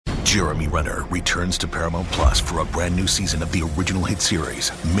Jeremy Renner returns to Paramount Plus for a brand new season of the original hit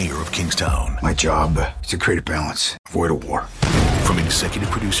series, Mayor of Kingstown. My job is to create a balance, avoid a war. From executive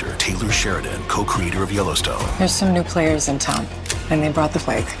producer Taylor Sheridan, co-creator of Yellowstone. There's some new players in town, and they brought the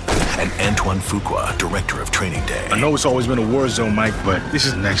plague. And Antoine Fuqua, director of Training Day. I know it's always been a war zone, Mike, but this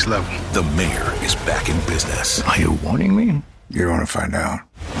is next level. The Mayor is back in business. Are you warning me? You want to find out.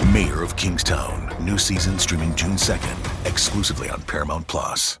 Mayor of Kingstown. New season streaming June 2nd, exclusively on Paramount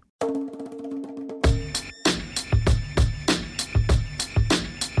Plus.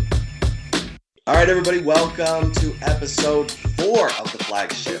 All right, everybody, welcome to episode 4 of the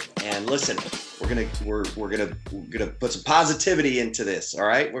Flagship. And listen, we're gonna put some positivity into this. All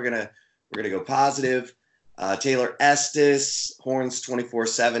right, we're gonna go positive. Taylor Estes,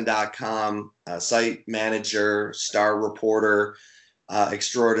 horns247.com, site manager, star reporter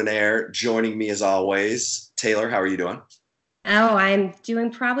extraordinaire, joining me as always. Taylor, how are you doing? Oh, I'm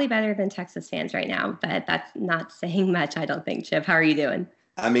doing probably better than Texas fans right now, but that's not saying much, I don't think, Chip. How are you doing?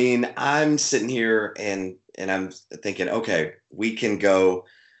 I mean, I'm sitting here and I'm thinking, okay, we can go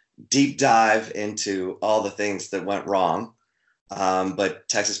deep dive into all the things that went wrong. But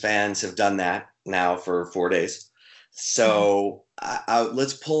Texas fans have done that now for 4 days. So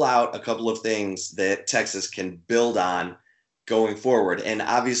let's pull out a couple of things that Texas can build on going forward. And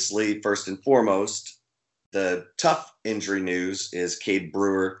obviously, first and foremost, the tough injury news is Cade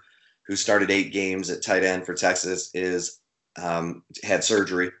Brewer, who started 8 games at tight end for Texas, had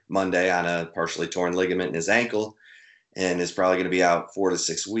surgery Monday on a partially torn ligament in his ankle and is probably going to be out 4 to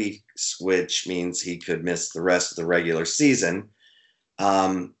 6 weeks, which means he could miss the rest of the regular season.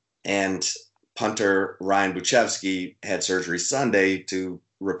 And punter Ryan Buchevsky had surgery Sunday to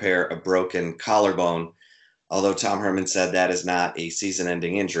repair a broken collarbone, although Tom Herman said that is not a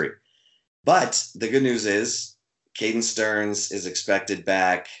season-ending injury. But the good news is Caden Stearns is expected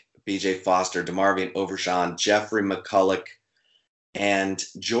back, B.J. Foster, DeMarvion Overshawn, Jeffrey McCulloch, and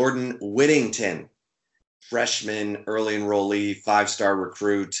Jordan Whittington, freshman, early enrollee, 5-star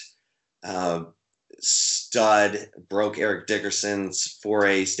recruit, stud, broke Eric Dickerson's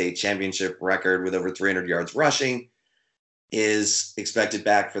 4A state championship record with over 300 yards rushing, is expected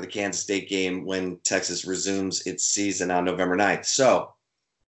back for the Kansas State game when Texas resumes its season on November 9th. So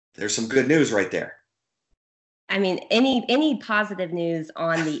there's some good news right there. I mean, any positive news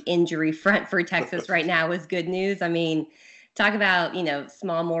on the injury front for Texas right now is good news. I mean, talk about,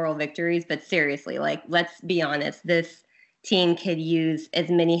 small moral victories, but seriously, let's be honest. This team could use as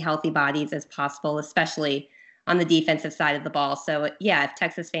many healthy bodies as possible, especially on the defensive side of the ball. So, yeah, if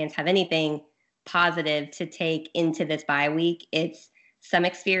Texas fans have anything positive to take into this bye week, it's some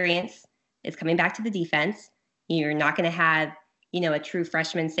experience. It's coming back to the defense. You're not going to have, a true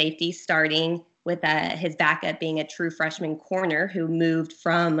freshman safety starting with his backup being a true freshman corner who moved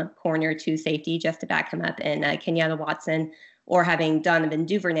from corner to safety just to back him up in Kenyatta Watson, or having Donovan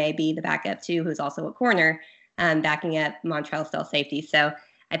Duvernay be the backup too, who's also a corner, backing up Montrell Stell safety. So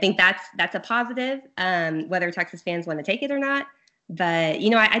I think that's a positive, whether Texas fans want to take it or not. But,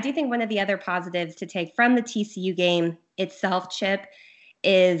 I do think one of the other positives to take from the TCU game itself, Chip,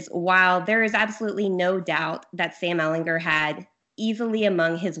 is while there is absolutely no doubt that Sam Ehlinger had easily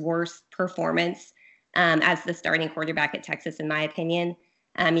among his worst performance as the starting quarterback at Texas, in my opinion.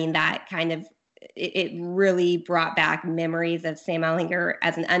 I mean, that kind of, it really brought back memories of Sam Ehlinger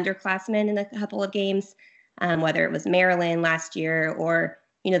as an underclassman in a couple of games, whether it was Maryland last year or,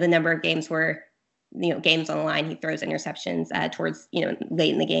 the number of games where, games on the line, he throws interceptions towards,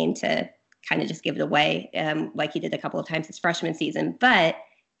 late in the game to kind of just give it away, like he did a couple of times his freshman season. But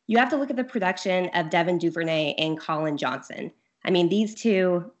you have to look at the production of Devin Duvernay and Colin Johnson. I mean, these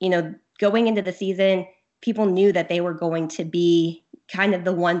two, going into the season, people knew that they were going to be kind of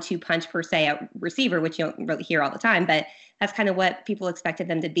the 1-2 punch per se at receiver, which you don't really hear all the time, but that's kind of what people expected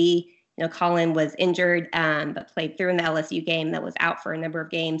them to be. Colin was injured, but played through in the LSU game that was out for a number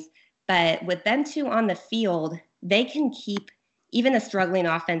of games. But with them two on the field, they can keep even a struggling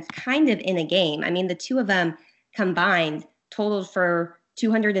offense kind of in a game. I mean, the two of them combined totaled for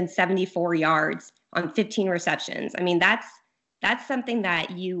 274 yards on 15 receptions. I mean, that's something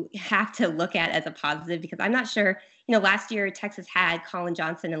that you have to look at as a positive, because I'm not sure, last year Texas had Colin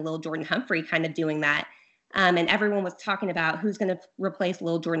Johnson and Lil Jordan Humphrey kind of doing that. And everyone was talking about who's going to replace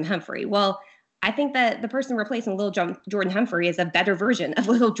Lil Jordan Humphrey. Well, I think that the person replacing Lil Jordan Humphrey is a better version of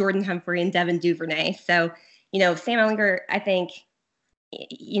Lil Jordan Humphrey and Devin Duvernay. So, Sam Ehlinger, I think,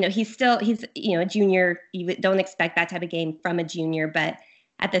 he's a junior. You don't expect that type of game from a junior, but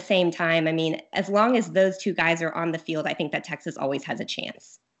at the same time, I mean, as long as those two guys are on the field, I think that Texas always has a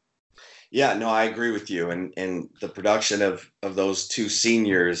chance. Yeah, no, I agree with you. And the production of those two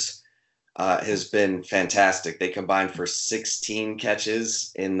seniors has been fantastic. They combined for 16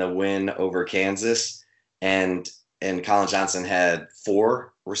 catches in the win over Kansas, and Colin Johnson had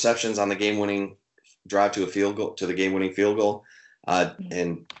 4 receptions on the game-winning drive to a field goal, to the game-winning field goal,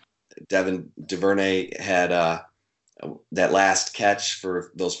 and Devin Duvernay had that last catch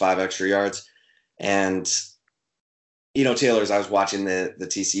for those 5 extra yards. And Taylor, as I was watching the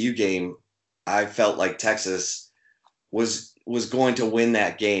TCU game, I felt like Texas was going to win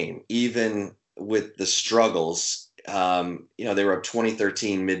that game, even with the struggles. They were up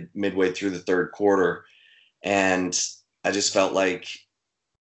 20-13 midway through the third quarter, and I just felt like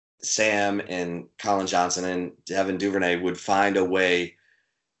Sam and Colin Johnson and Devin Duvernay would find a way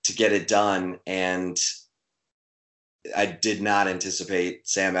to get it done. And I did not anticipate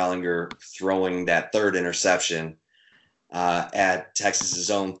Sam Ehlinger throwing that 3rd interception at Texas's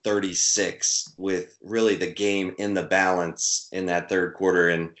own 36, with really the game in the balance in that third quarter.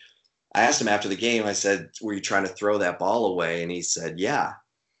 And I asked him after the game, I said, "Were you trying to throw that ball away?" And he said, "Yeah."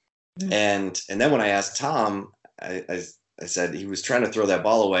 Mm-hmm. And then when I asked Tom, I said he was trying to throw that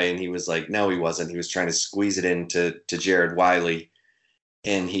ball away, and he was like, "No, he wasn't. He was trying to squeeze it into Jared Wiley,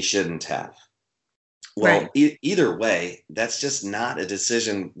 and he shouldn't have." Well, right. Either way, that's just not a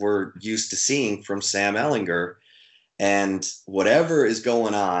decision we're used to seeing from Sam Ehlinger. And whatever is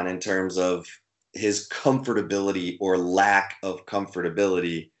going on in terms of his comfortability or lack of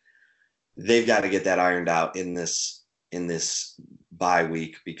comfortability, they've got to get that ironed out in this bye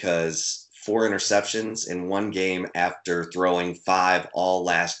week, because 4 interceptions in one game after throwing 5 all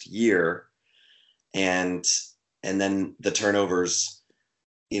last year, and then the turnovers,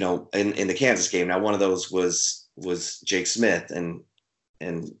 in the Kansas game. Now, one of those was Jake Smith, and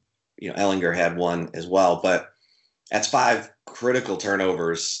Ehlinger had one as well, but that's 5 critical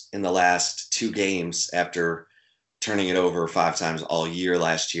turnovers in the last 2 games after turning it over 5 times all year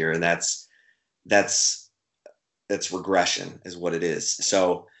last year. And that's regression is what it is.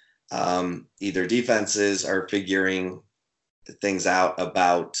 So either defenses are figuring things out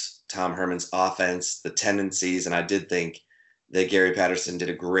about Tom Herman's offense, the tendencies. And I did think that Gary Patterson did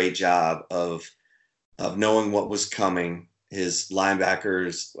a great job of knowing what was coming. His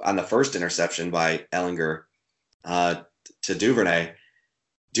linebackers on the first interception by Ehlinger, to Duvernay,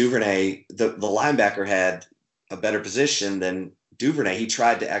 the linebacker had a better position than Duvernay. He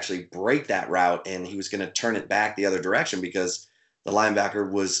tried to actually break that route, and he was going to turn it back the other direction because the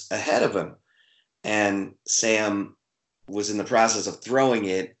linebacker was ahead of him. And Sam was in the process of throwing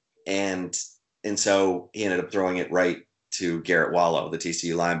it, and so he ended up throwing it right to Garrett Wallow, the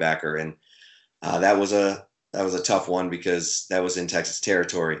TCU linebacker. And that was a tough one because that was in Texas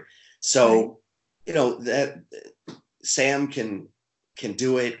territory. So, that Sam can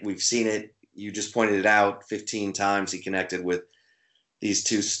do it. We've seen it. You just pointed it out. 15 times he connected with these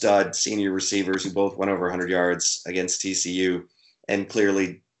 2 stud senior receivers who both went over 100 yards against TCU. And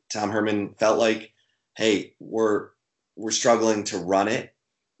clearly Tom Herman felt like, hey, we're struggling to run it,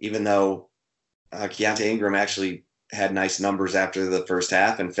 even though Keontae Ingram actually had nice numbers after the first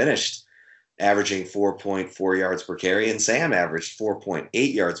half and finished averaging 4.4 yards per carry, and Sam averaged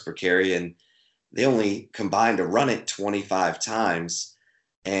 4.8 yards per carry, and they only combined to run it 25 times.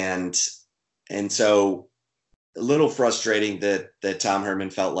 And so a little frustrating that Tom Herman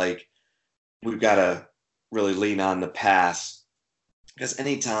felt like we've got to really lean on the pass, because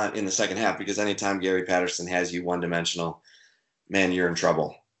anytime in the second half, because anytime Gary Patterson has you one-dimensional, man, you're in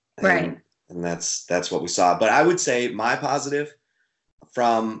trouble. Right. And that's what we saw. But I would say my positive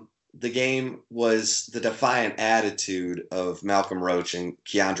from the game was the defiant attitude of Malcolm Roach and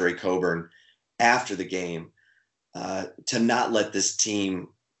Keandre Coburn after the game, to not let this team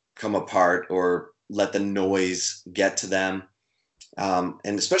come apart or let the noise get to them.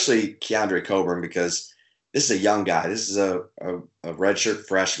 And especially Keandre Coburn, because this is a young guy. This is a redshirt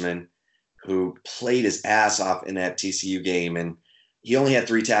freshman who played his ass off in that TCU game. And he only had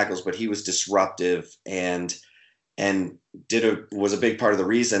 3 tackles, but he was disruptive and was a big part of the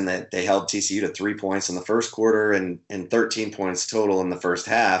reason that they held TCU to 3 points in the first quarter and 13 points total in the first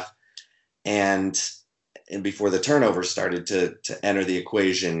half. And before the turnovers started to enter the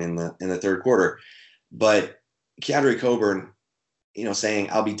equation in the third quarter. But Keandre Coburn, saying,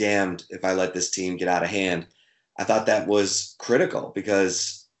 "I'll be damned if I let this team get out of hand," I thought that was critical,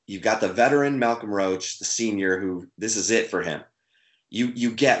 because you've got the veteran Malcolm Roach, the senior, who this is it for him.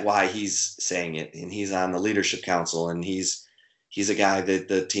 You get why he's saying it, and he's on the leadership council, and he's a guy that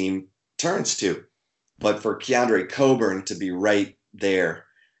the team turns to. But for Keandre Coburn to be right there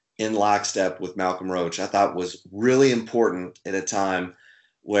in lockstep with Malcolm Roach, I thought was really important at a time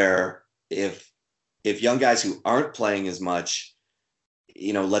where if young guys who aren't playing as much,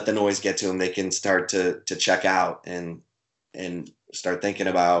 let the noise get to them, they can start to check out and start thinking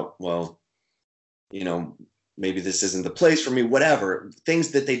about, well, maybe this isn't the place for me, whatever,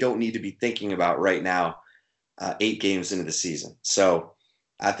 things that they don't need to be thinking about right now, 8 games into the season. So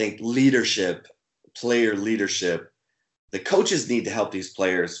I think leadership, player leadership, the coaches need to help these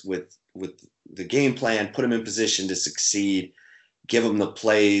players with the game plan, put them in position to succeed, give them the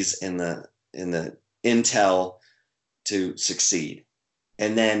plays and the intel to succeed.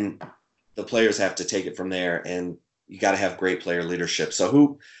 And then the players have to take it from there, and you got to have great player leadership. So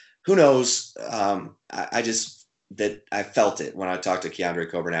who knows? I felt it when I talked to Keondre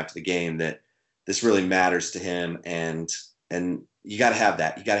Coburn after the game, that this really matters to him. And you got to have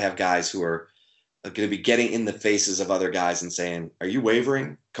that. You got to have guys who are going to be getting in the faces of other guys and saying, are you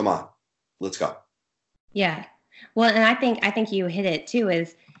wavering? Come on, let's go. Yeah. Well, and I think you hit it too,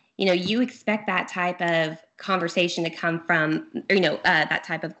 is, you expect that type of conversation to come from, that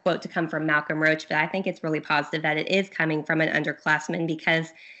type of quote to come from Malcolm Roach, but I think it's really positive that it is coming from an underclassman, because,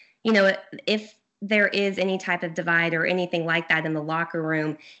 if there is any type of divide or anything like that in the locker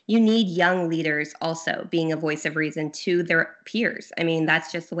room, you need young leaders also being a voice of reason to their peers. I mean,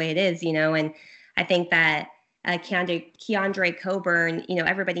 that's just the way it is, and I think that Keondre Coburn,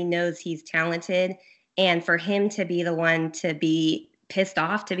 everybody knows he's talented, and for him to be the one to be pissed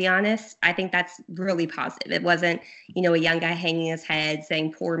off, to be honest, I think that's really positive. It wasn't, a young guy hanging his head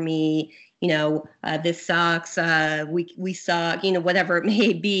saying, poor me, this sucks, we suck, whatever it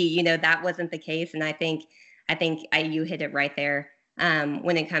may be, that wasn't the case. And I think you hit it right there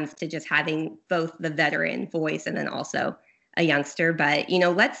when it comes to just having both the veteran voice and then also a youngster. But,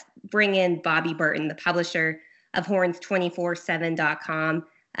 let's bring in Bobby Burton, the publisher of horns247.com.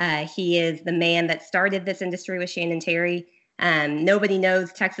 He is the man that started this industry with Shannon Terry. Nobody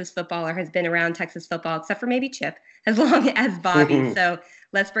knows Texas football or has been around Texas football, except for maybe Chip, as long as Bobby. So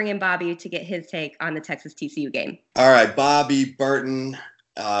let's bring in Bobby to get his take on the Texas TCU game. All right, Bobby Burton,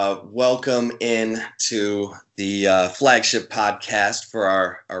 welcome in to the flagship podcast for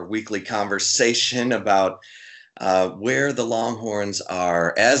our weekly conversation about where the Longhorns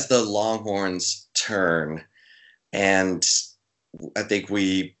are as the Longhorns turn. And I think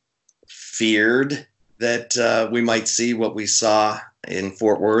we feared that we might see what we saw in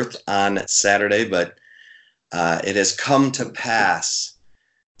Fort Worth on Saturday, but it has come to pass.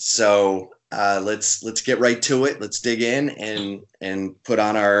 So let's get right to it. Let's dig in and put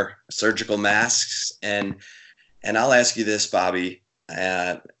on our surgical masks. And I'll ask you this, Bobby.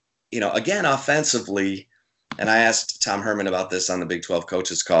 Again, offensively, and I asked Tom Herman about this on the Big 12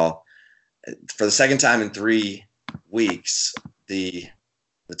 coaches call. For the second time in 3 weeks, the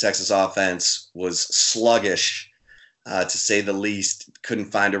Texas offense was sluggish, to say the least.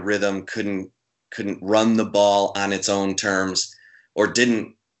 Couldn't find a rhythm, couldn't run the ball on its own terms, or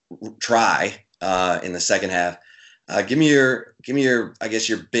didn't try in the second half. Give me your I guess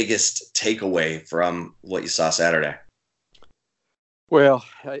your biggest takeaway from what you saw Saturday. Well,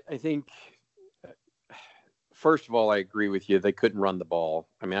 I think first of all, I agree with you. They couldn't run the ball.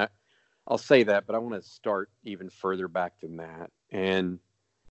 I mean, I'll say that, but I want to start even further back than that. And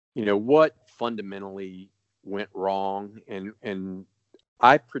what fundamentally went wrong, and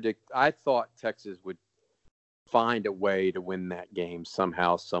I thought Texas would find a way to win that game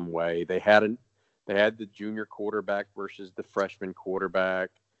somehow, some way. They had the junior quarterback versus the freshman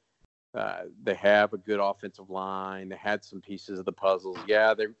quarterback. They have a good offensive line. They had some pieces of the puzzles.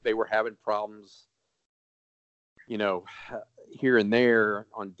 Yeah, they were having problems, here and there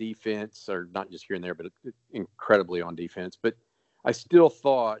on defense, or not just here and there, but incredibly on defense. But I still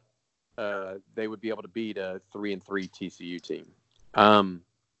thought they would be able to beat a 3-3 TCU team. And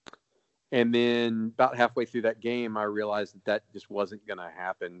then about halfway through that game, I realized that just wasn't going to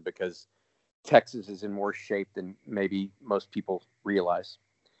happen, because Texas is in more shape than maybe most people realize.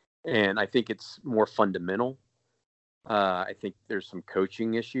 And I think it's more fundamental. I think there's some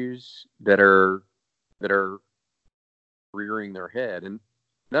coaching issues that are rearing their head. And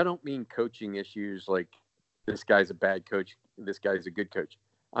I don't mean coaching issues like this guy's a bad coach, this guy's a good coach.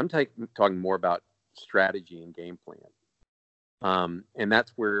 I'm talking more about strategy and game plan. And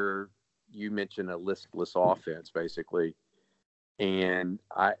that's where you mentioned a listless offense, basically. And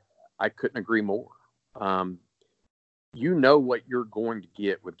I couldn't agree more. What you're going to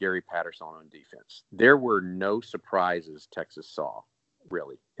get with Gary Patterson on defense. There were no surprises Texas saw,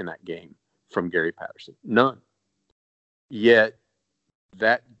 really, in that game from Gary Patterson. None. Yet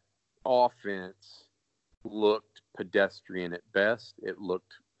that offense looked pedestrian at best. It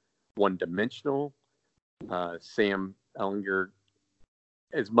looked one-dimensional. Sam Ehlinger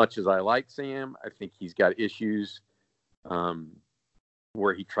as much as I like Sam, I think he's got issues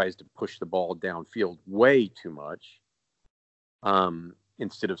where he tries to push the ball downfield way too much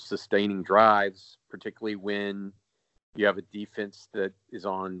instead of sustaining drives, particularly when you have a defense that is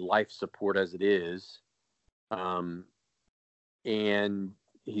on life support as it is. And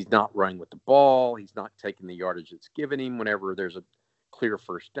he's not running with the ball. He's not taking the yardage that's given him whenever there's a clear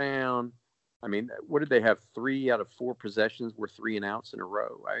first down. I mean, what did they have? 3 out of 4 possessions were 3 and outs in a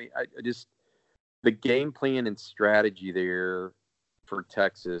row. I just, the game plan and strategy there for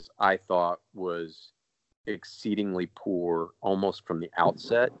Texas, I thought was exceedingly poor almost from the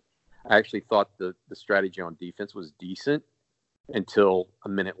outset. I actually thought the strategy on defense was decent until a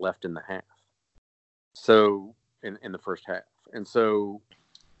minute left in the half. So in the first half. And so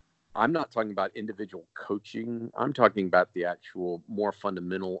I'm not talking about individual coaching. I'm talking about the actual more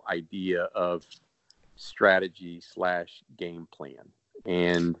fundamental idea of strategy / game plan.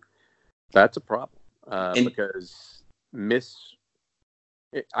 And that's a problem because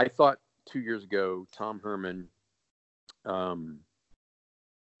I thought 2 years ago, Tom Herman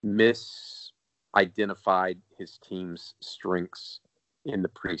misidentified his team's strengths in the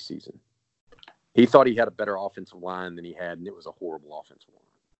preseason. He thought he had a better offensive line than he had, and it was a horrible offensive line.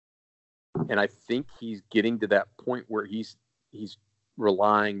 And I think he's getting to that point where he's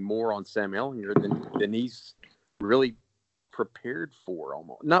relying more on Sam Ehlinger than he's really prepared for,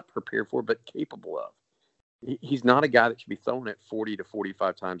 almost. Not prepared for, but capable of. He's not a guy that should be thrown at 40 to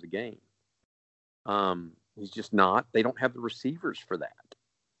 45 times a game. He's just not. They don't have the receivers for that.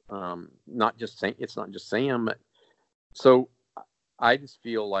 It's not just Sam. So I just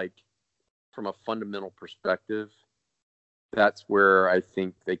feel like from a fundamental perspective, that's where I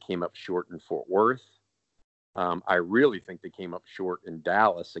think they came up short in Fort Worth. I really think they came up short in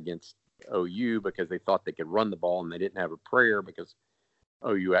Dallas against OU because they thought they could run the ball and they didn't have a prayer because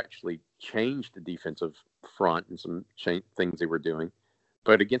OU actually changed the defensive front and some things they were doing.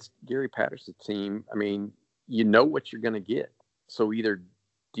 But against Gary Patterson's team, I mean, you know what you're going to get. So either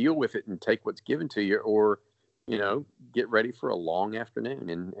deal with it and take what's given to you or, get ready for a long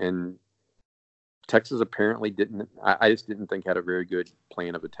afternoon. And Texas apparently didn't. I just didn't think had a very good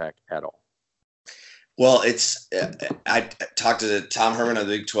plan of attack at all. Well, I talked to Tom Herman on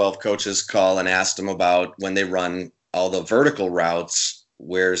the Big 12 coaches call and asked him about when they run all the vertical routes,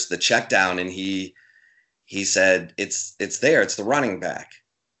 where's the check down? And he said, it's there. It's the running back.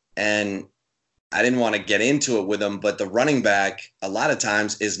 And I didn't want to get into it with him, but the running back a lot of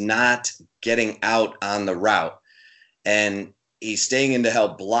times is not getting out on the route and he's staying in to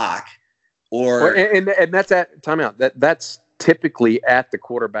help block. And that's at timeout. That's typically at the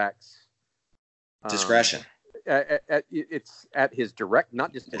quarterback's discretion. It's at his direct,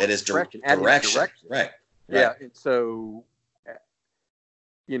 not just at his direction. Direction. Right. Yeah. And so,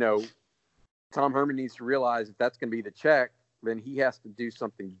 Tom Herman needs to realize if that's going to be the check, then he has to do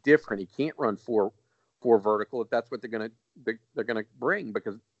something different. He can't run four vertical if that's what they're going to bring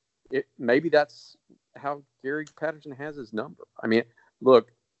because maybe that's how Gary Patterson has his number. I mean,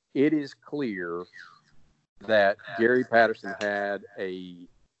 look. It is clear that Gary Patterson had a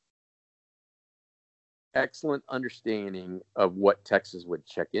excellent understanding of what Texas would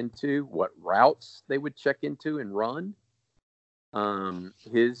check into, what routes they would check into and run.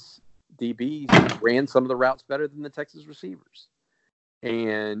 His DBs ran some of the routes better than the Texas receivers.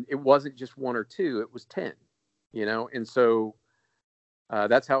 And it wasn't just 1 or 2, it was 10, And so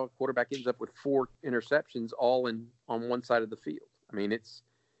that's how a quarterback ends up with 4 interceptions all on one side of the field. I mean,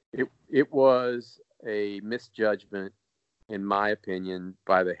 it was a misjudgment, in my opinion,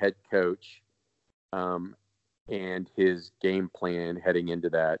 by the head coach and his game plan heading into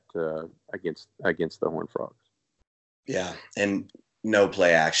that against the Horned Frogs. Yeah, and no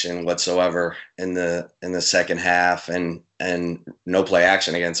play action whatsoever in the second half, and no play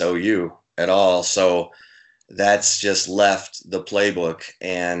action against OU at all. So that's just left the playbook,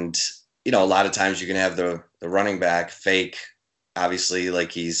 and a lot of times you can have the running back fake. Obviously,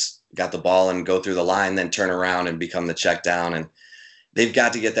 like he's got the ball and go through the line, then turn around and become the check down. And they've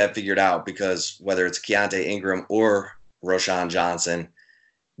got to get that figured out because whether it's Keontae Ingram or Roschon Johnson,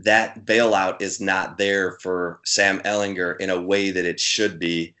 that bailout is not there for Sam Ehlinger in a way that it should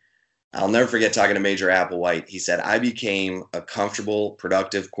be. I'll never forget talking to Major Applewhite. He said, I became a comfortable,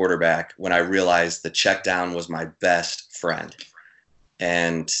 productive quarterback when I realized the check down was my best friend.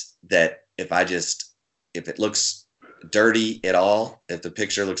 And that if it looks dirty at all, if the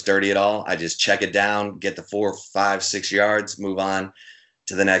picture looks dirty at all, I just check it down, get the 4, 5, 6 yards, move on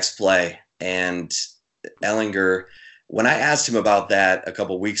to the next play. And Ehlinger, when I asked him about that a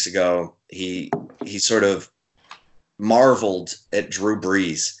couple weeks ago, he sort of marveled at Drew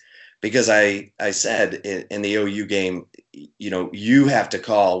Brees because I said in the OU game, you have to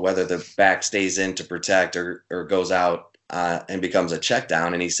call whether the back stays in to protect or goes out and becomes a check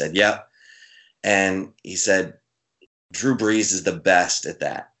down. And he said, yep. And he said, Drew Brees is the best at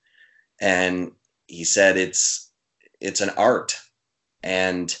that. And he said, it's an art.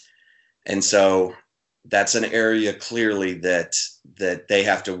 And so that's an area clearly that they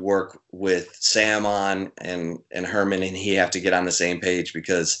have to work with Sam on and Herman, and he have to get on the same page,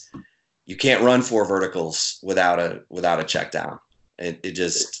 because you can't run 4 verticals without a check down.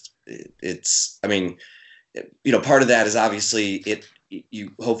 Part of that is obviously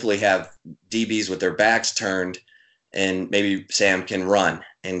you hopefully have DBs with their backs turned, and maybe Sam can run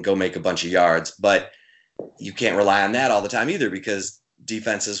and go make a bunch of yards, but you can't rely on that all the time either, because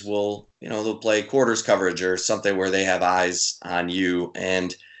defenses will, they'll play quarters coverage or something where they have eyes on you.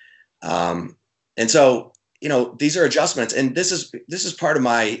 And so, these are adjustments, and this is part of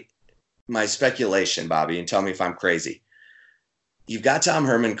my speculation, Bobby, and tell me if I'm crazy. You've got Tom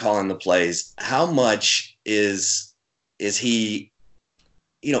Herman calling the plays. How much is he,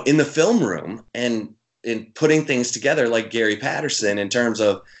 in the film room and in putting things together like Gary Patterson in terms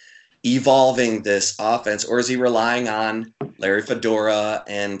of evolving this offense, or is he relying on Larry Fedora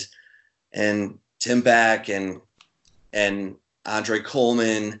and Tim Beck and Andre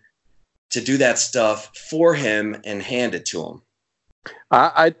Coleman to do that stuff for him and hand it to him?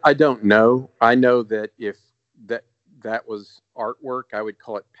 I don't know. I know that if that was artwork, I would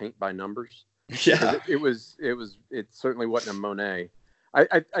call it paint by numbers. Yeah, it certainly wasn't a Monet.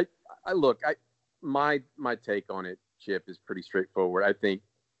 My take on it, Chip, is pretty straightforward. I think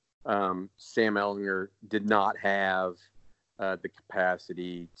Sam Ehlinger did not have the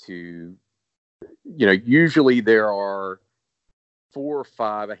capacity to, usually there are 4 or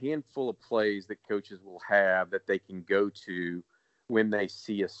 5, a handful of plays that coaches will have that they can go to when they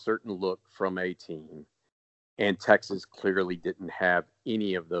see a certain look from a team. And Texas clearly didn't have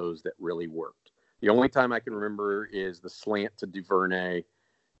any of those that really worked. The only time I can remember is the slant to Duvernay,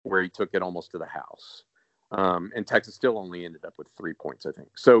 where he took it almost to the house. And Texas still only ended up with 3 points, I think.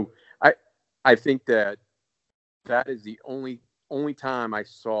 So I think that is the only time I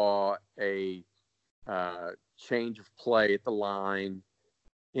saw a change of play at the line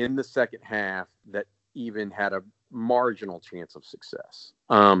in the second half that even had a marginal chance of success.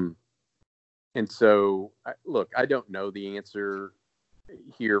 And so, I don't know the answer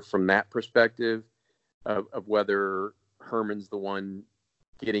here from that perspective of whether Herman's the one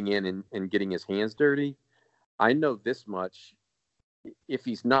getting in and getting his hands dirty. I know this much: if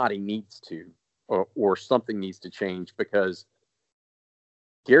he's not, he needs to, or something needs to change, because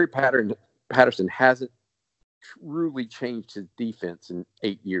Gary Patterson hasn't truly changed his defense in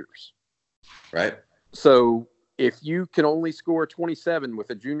 8 years. Right. So if you can only score 27 with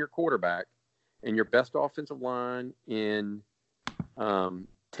a junior quarterback and your best offensive line in 10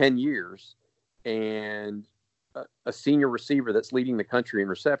 years and a senior receiver that's leading the country in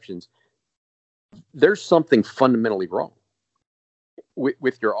receptions, there's something fundamentally wrong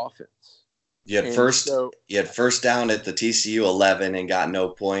with your offense. You had first down at the TCU 11 and got no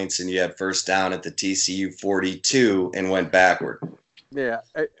points, and you had first down at the TCU 42 and went backward. Yeah,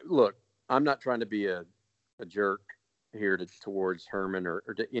 look, I'm not trying to be a jerk here towards Herman or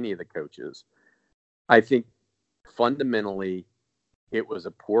to any of the coaches. I think fundamentally it was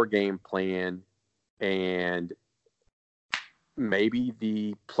a poor game plan, and maybe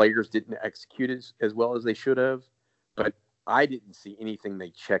the players didn't execute as well as they should have, but I didn't see anything they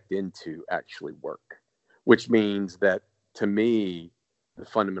checked into actually work, which means that, to me, the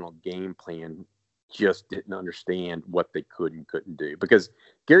fundamental game plan just didn't understand what they could and couldn't do, because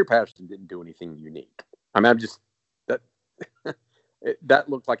Gary Patterson didn't do anything unique. I mean, that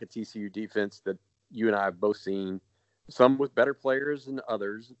looked like a TCU defense that you and I have both seen, some with better players than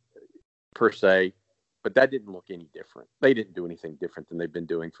others per se, but that didn't look any different. They didn't do anything different than they've been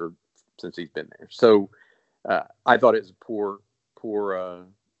doing since he's been there. So I thought it was a poor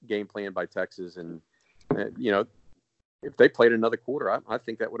game plan by Texas. And, if they played another quarter, I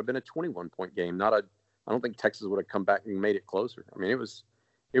think that would have been a 21-point game. I don't think Texas would have come back and made it closer. I mean, it was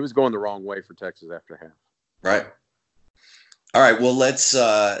going the wrong way for Texas after half. Right. All right. Well, let's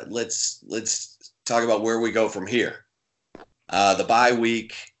talk about where we go from here. The bye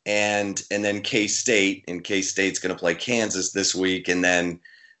week and then K-State, and K-State's going to play Kansas this week, and then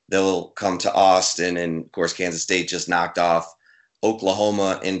they'll come to Austin. And of course, Kansas State just knocked off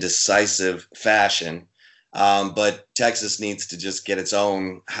Oklahoma in decisive fashion. But Texas needs to just get its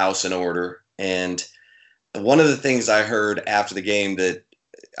own house in order. And one of the things I heard after the game that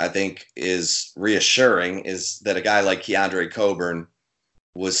I think is reassuring is that a guy like Keondre Coburn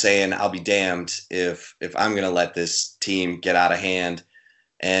was saying, I'll be damned if I'm going to let this team get out of hand.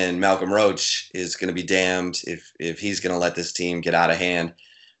 And Malcolm Roach is going to be damned if he's going to let this team get out of hand.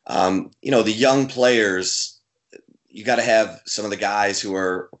 The young players, you got to have some of the guys who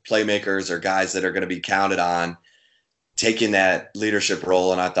are playmakers or guys that are going to be counted on taking that leadership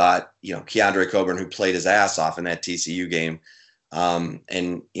role. And I thought, Keondre Coburn, who played his ass off in that TCU game,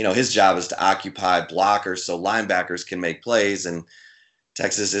 and his job is to occupy blockers so linebackers can make plays. And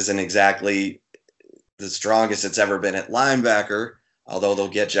Texas isn't exactly the strongest it's ever been at linebacker, although they'll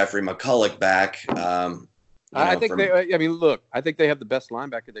get Jeffrey McCulloch back. I think I think they have the best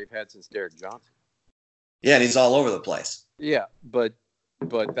linebacker they've had since Derek Johnson. Yeah, and he's all over the place. Yeah, but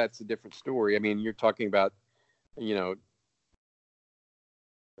that's a different story. I mean, you're talking about,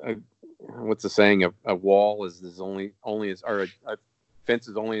 what's the saying? A wall is only as, or a fence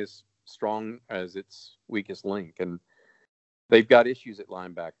is only as strong as its weakest link, and they've got issues at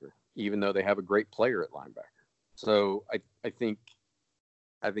linebacker, even though they have a great player at linebacker. So I think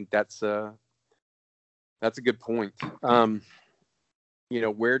that's a good point.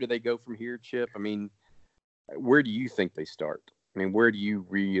 Where do they go from here, Chip? I mean, where do you think they start? I mean, where do you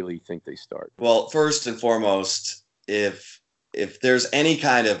really think they start? Well, first and foremost, if there's any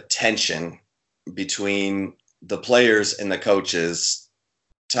kind of tension between the players and the coaches,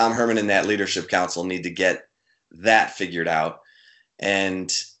 Tom Herman and that leadership council need to get that figured out, and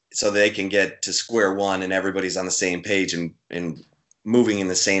so they can get to square one and everybody's on the same page and moving in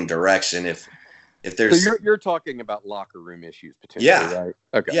the same direction. If there's, so you're talking about locker room issues potentially, right?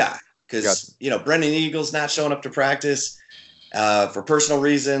 Okay. Yeah, because Brendan Eagle's not showing up to practice for personal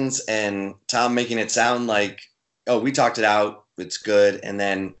reasons, and Tom making it sound like, oh, we talked it out, it's good, and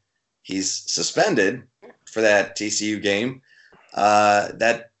then he's suspended for that TCU game.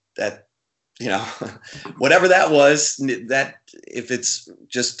 Whatever that was, that if it's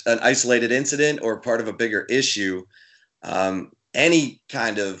just an isolated incident or part of a bigger issue, any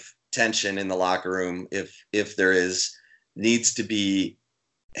kind of tension in the locker room, if there is, needs to be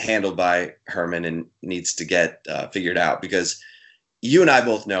handled by Herman and needs to get figured out, because you and I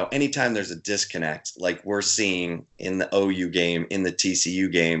both know anytime there's a disconnect, like we're seeing in the OU game, in the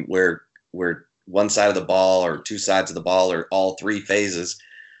TCU game, where one side of the ball or two sides of the ball or all three phases,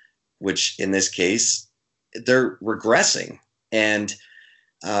 which in this case, they're regressing. And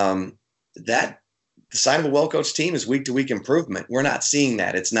that the sign of a well-coached team is week-to-week improvement. We're not seeing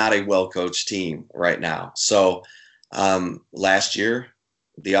that. It's not a well-coached team right now. So last year,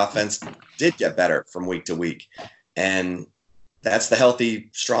 the offense did get better from week to week. And that's the healthy,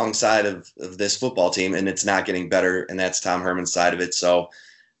 strong side of this football team, and it's not getting better, and that's Tom Herman's side of it. So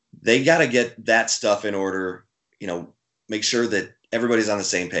they got to get that stuff in order, make sure that everybody's on the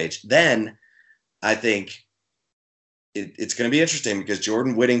same page. Then I think it's going to be interesting because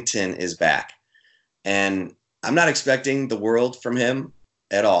Jordan Whittington is back, and I'm not expecting the world from him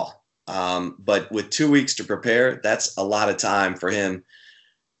at all. But with 2 weeks to prepare, that's a lot of time for him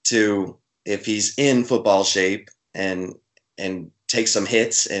to, if he's in football shape and take some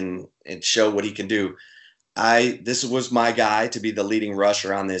hits and show what he can do. This was my guy to be the leading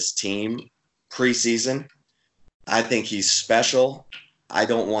rusher on this team preseason. I think he's special. I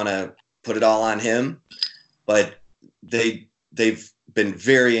don't want to put it all on him, but they've been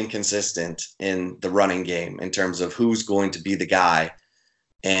very inconsistent in the running game in terms of who's going to be the guy.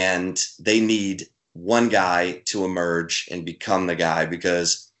 And they need one guy to emerge and become the guy,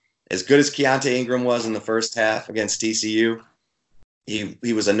 because as good as Keontae Ingram was in the first half against TCU,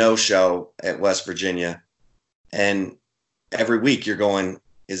 he was a no-show at West Virginia. And every week you're going,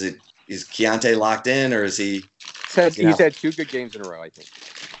 is Keontae locked in, or is he? He's had 2 good games in a row, I think.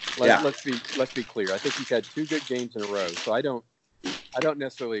 Let's be clear. I think he's had 2 good games in a row. So I don't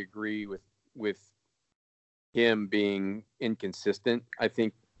necessarily agree with him being inconsistent. I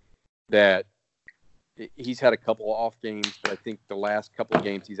think that he's had a couple of off games, but I think the last couple of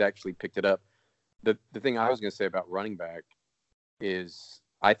games he's actually picked it up. The thing I was going to say about running back is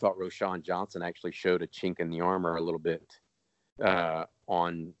I thought Roschon Johnson actually showed a chink in the armor a little bit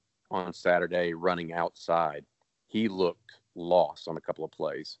on Saturday running outside. He looked lost on a couple of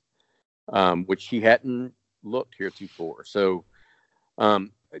plays, which he hadn't looked heretofore. So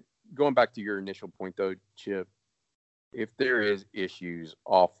going back to your initial point, though, Chip, if there is issues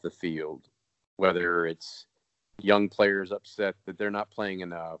off the field, whether it's young players upset that they're not playing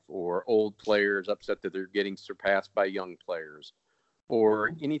enough, or old players upset that they're getting surpassed by young players,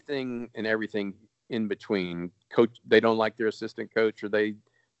 or anything and everything in between, coach, they don't like their assistant coach, or they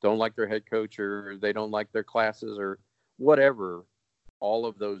don't like their head coach, or they don't like their classes, or whatever, all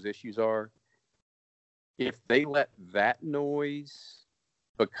of those issues are, if they let that noise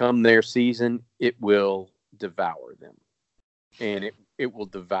become their season, it will devour them. And it will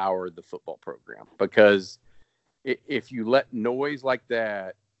devour the football program, because if you let noise like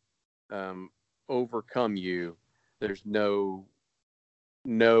that overcome you, there's no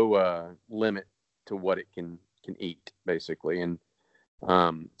limit to what it can eat, basically. And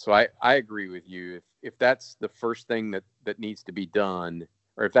so I agree with you. If that's the first thing that needs to be done,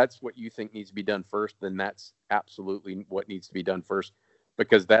 or if that's what you think needs to be done first, then that's absolutely what needs to be done first,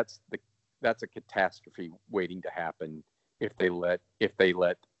 because that's a catastrophe waiting to happen if they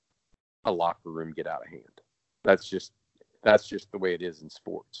let a locker room get out of hand. That's just the way it is in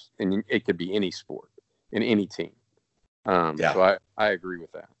sports, and it could be any sport in any team. So I agree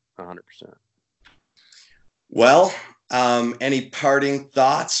with that 100%. Well, any parting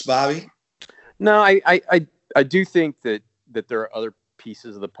thoughts, Bobby? No, I do think that there are other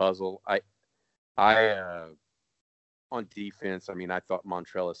pieces of the puzzle. I on defense, I mean, I thought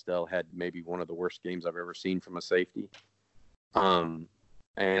Montrell Estelle had maybe one of the worst games I've ever seen from a safety. And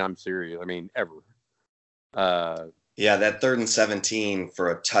I'm serious. I mean, ever. Yeah, that 3rd and 17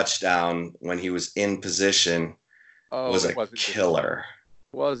 for a touchdown when he was in position was a killer.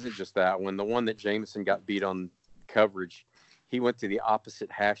 Wasn't just that one. The one that Jameson got beat on coverage, he went to the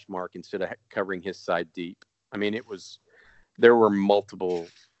opposite hash mark instead of covering his side deep. I mean, there were multiple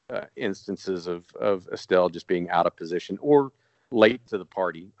instances of Estelle just being out of position or late to the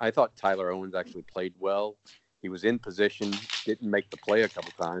party. I thought Tyler Owens actually played well. He was in position, didn't make the play a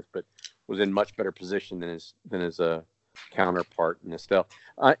couple times, but was in much better position than his counterpart in Estelle.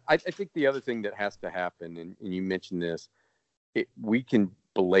 I think the other thing that has to happen, and you mentioned this, we can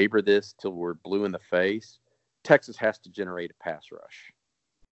belabor this till we're blue in the face. Texas has to generate a pass rush.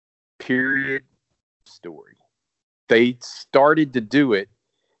 Period. Story. They started to do it,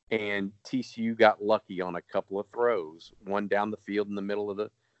 and TCU got lucky on a couple of throws. One down the field in the middle of the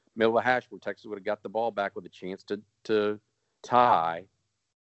hash where Texas would have got the ball back with a chance to tie,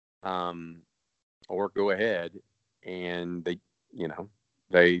 or go ahead, and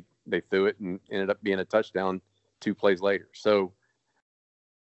they threw it and ended up being a touchdown 2 plays later. So,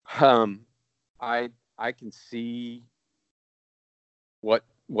 I can see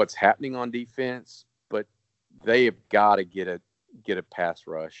what's happening on defense, but they have got to get a pass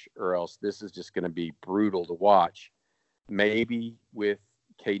rush, or else this is just going to be brutal to watch. Maybe with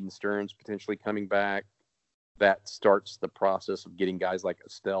Caden Stearns potentially coming back, that starts the process of getting guys like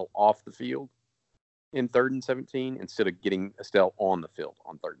Estelle off the field in 3rd and 17 instead of getting Estelle on the field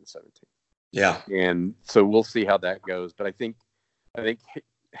on 3rd and 17. Yeah. And so we'll see how that goes. But I think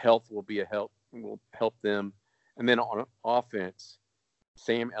health will help them. And then on offense,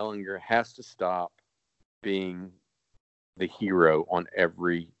 Sam Ehlinger has to stop being the hero on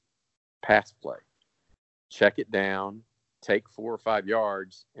every pass play. Check it down, take 4 or 5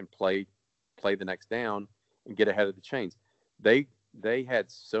 yards, and play the next down and get ahead of the chains. They had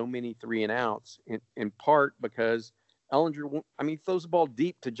so many 3 and outs in part because Ehlinger, throws the ball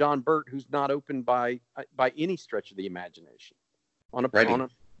deep to John Burt, who's not open by any stretch of the imagination on a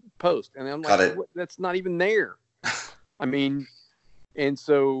post. And I'm like, that's not even there. And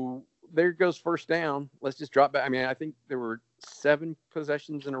so there goes first down. Let's just drop back. I think there were 7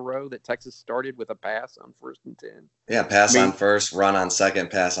 possessions in a row that Texas started with a pass on 1st and 10. Yeah, pass on first, run on second,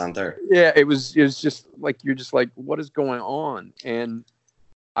 pass on third. Yeah, it was just like, you're just like, what is going on? And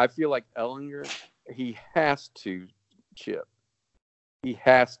I feel like Ehlinger, he has to chip. He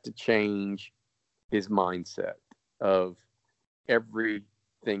has to change his mindset of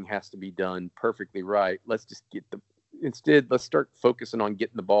everything has to be done perfectly right. Let's start focusing on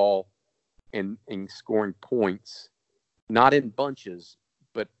getting the ball and scoring points, not in bunches,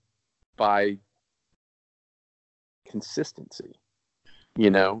 but by consistency.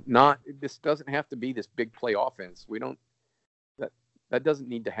 This doesn't have to be this big play offense. That doesn't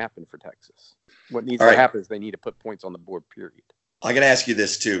need to happen for Texas. What needs to happen is they need to put points on the board, period. I got to ask you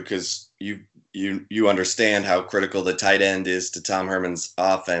this too, because you understand how critical the tight end is to Tom Herman's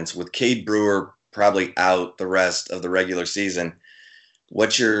offense. With Cade Brewer probably out the rest of the regular season,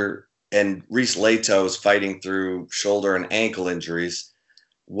 and Reese Lato's fighting through shoulder and ankle injuries,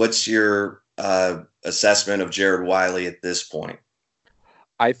 what's your assessment of Jared Wiley at this point?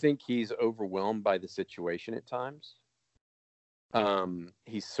 I think he's overwhelmed by the situation at times.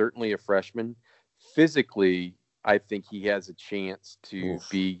 He's certainly a freshman. Physically, I think he has a chance to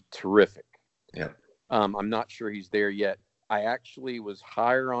be terrific. Yeah. I'm not sure he's there yet. I actually was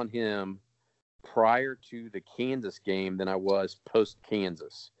higher on him prior to the Kansas game than I was post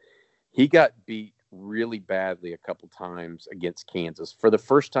Kansas. He got beat really badly a couple times against Kansas for the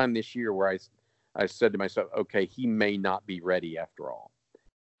first time this year, where I said to myself, okay, he may not be ready after all.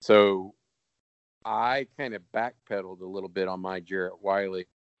 So I kind of backpedaled a little bit on my Jared Wiley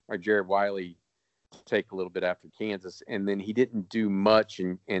take a little bit after Kansas, and then he didn't do much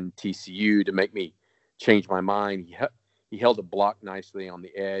in TCU to make me change my mind. He held a block nicely on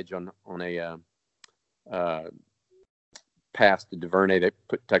the edge on a pass to DuVernay that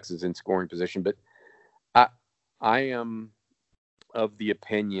put Texas in scoring position. But I am of the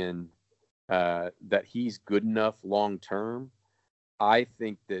opinion that he's good enough long term. I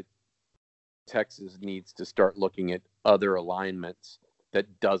think that Texas needs to start looking at other alignments that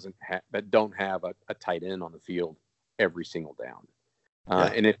don't have a tight end on the field every single down.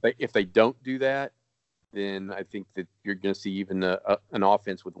 And if they don't do that, then I think that you're going to see even an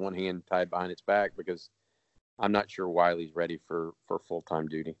offense with one hand tied behind its back, because I'm not sure Wiley's ready for full-time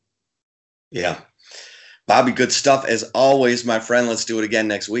duty. Yeah. Bobby, good stuff as always, my friend. Let's do it again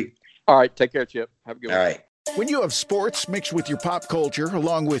next week. All right. Take care, Chip. Have a good one. All right. When you have sports mixed with your pop culture,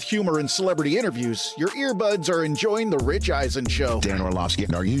 along with humor and celebrity interviews, your earbuds are enjoying The Rich Eisen Show. Dan Orlovsky,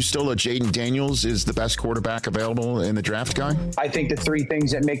 are you still a Jaden Daniels is the best quarterback available in the draft guy? I think the three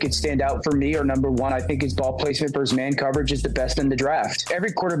things that make it stand out for me are, number one, I think his ball placement versus man coverage is the best in the draft.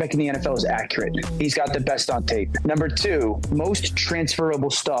 Every quarterback in the NFL is accurate. He's got the best on tape. Number two, most transferable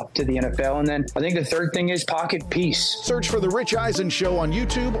stuff to the NFL. And then I think the third thing is pocket peace. Search for The Rich Eisen Show on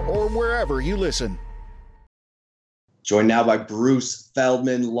YouTube or wherever you listen. Joined now by Bruce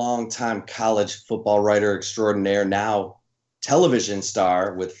Feldman, longtime college football writer extraordinaire, now television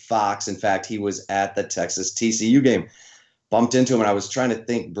star with Fox. In fact, he was at the Texas TCU game. Bumped into him, and I was trying to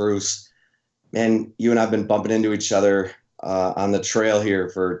think, Bruce, man, you and I have been bumping into each other on the trail here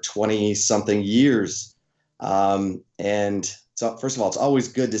for 20-something years. And so, first of all, it's always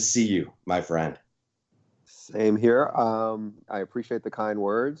good to see you, my friend. Same here. I appreciate the kind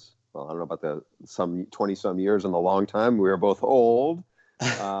words. Well, I don't know about the 20-some years in the long time. We are both old,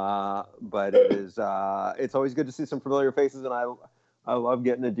 but it's always good to see some familiar faces, and I love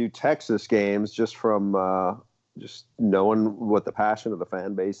getting to do Texas games just from just knowing what the passion of the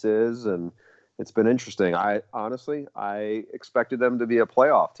fan base is, and it's been interesting. I expected them to be a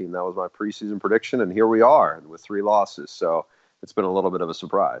playoff team. That was my preseason prediction, and here we are with 3 losses. So it's been a little bit of a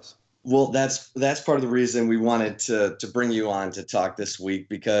surprise. Well, that's part of the reason we wanted to bring you on to talk this week,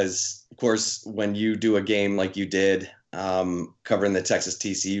 because, of course, when you do a game like you did, covering the Texas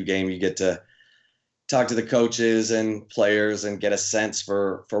TCU game, you get to talk to the coaches and players and get a sense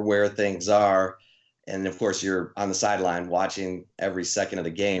for where things are. And, of course, you're on the sideline watching every second of the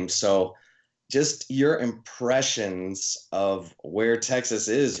game. So just your impressions of where Texas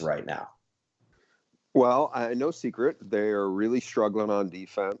is right now. Well, no secret, they are really struggling on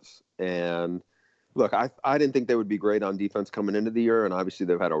defense. And look, I didn't think they would be great on defense coming into the year. And obviously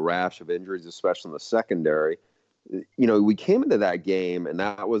they've had a rash of injuries, especially in the secondary. You know, we came into that game and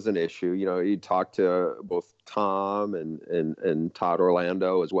that was an issue. You know, you talked to both Tom and Todd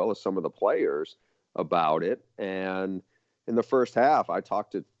Orlando, as well as some of the players about it. And in the first half, I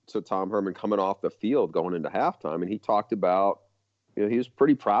talked to Tom Herman coming off the field going into halftime, and he talked about, you know, he was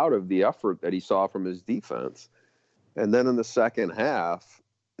pretty proud of the effort that he saw from his defense. And then in the second half,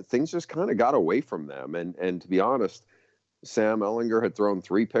 things just kind of got away from them. And to be honest, Sam Ehlinger had thrown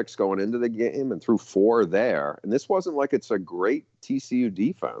 3 picks going into the game and threw 4 there. And this wasn't like it's a great TCU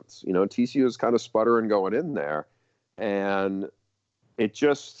defense. You know, TCU is kind of sputtering going in there. And it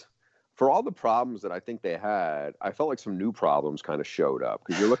just, for all the problems that I think they had, I felt like some new problems kind of showed up,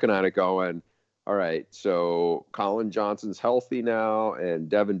 because you're looking at it going, all right, so Colin Johnson's healthy now, and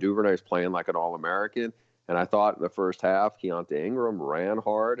Devin Duvernay is playing like an All-American. And I thought in the first half, Keontae Ingram ran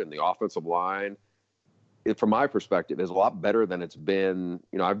hard, and the offensive line, from my perspective, is a lot better than it's been.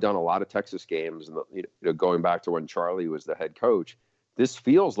 You know, I've done a lot of Texas games, and you know, going back to when Charlie was the head coach. This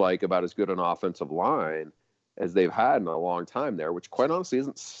feels like about as good an offensive line as they've had in a long time there, which quite honestly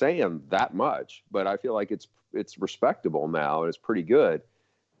isn't saying that much, but I feel like it's respectable now and it's pretty good.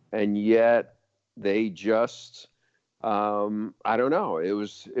 And yet they just, I don't know. It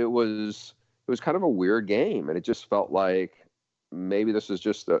was kind of a weird game, and it just felt like maybe this is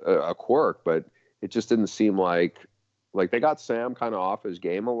just a quirk, but it just didn't seem like they got Sam kind of off his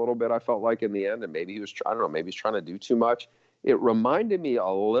game a little bit. I felt like in the end, and maybe maybe he's trying to do too much. It reminded me a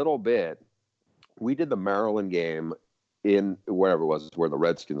little bit. We did the Maryland game in wherever it was where the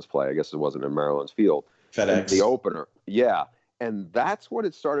Redskins play. I guess it wasn't in Maryland's field. FedEx. The opener. Yeah. And that's what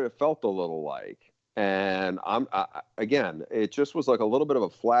it felt a little like. And again, it just was like a little bit of a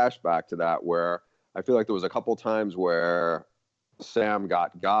flashback to that, where I feel like there was a couple times where Sam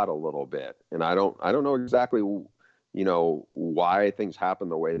got a little bit, and I don't know exactly, why things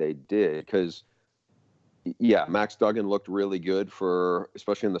happened the way they did. Because, yeah, Max Duggan looked really good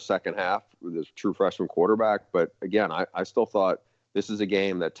especially in the second half, with his true freshman quarterback. But again, I still thought this is a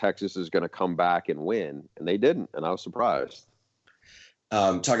game that Texas is going to come back and win, and they didn't, and I was surprised.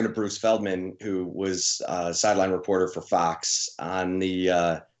 Talking to Bruce Feldman, who was a sideline reporter for Fox on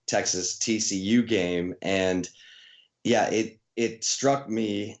the Texas TCU game, and yeah, it struck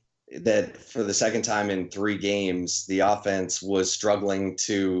me that for the second time in 3 games, the offense was struggling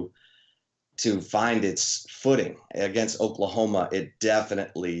to find its footing. Against Oklahoma, it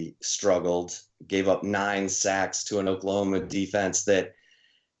definitely struggled, gave up 9 sacks to an Oklahoma defense that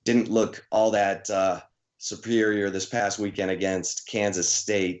didn't look all that superior this past weekend against Kansas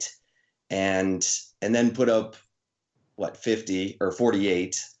State, and then put up 50 or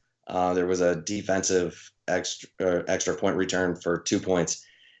 48. There was a defensive extra point return for 2 points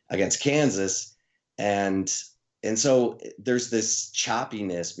against Kansas, and so there's this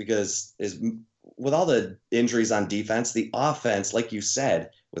choppiness because with all the injuries on defense, the offense, like you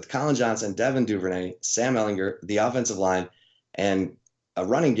said, with Colin Johnson, Devin Duvernay, Sam Ehlinger, the offensive line, and a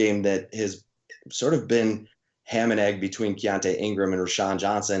running game that has sort of been ham and egg between Keontae Ingram and Rashawn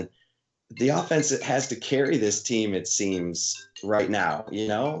Johnson. The offense has to carry this team, it seems, right now.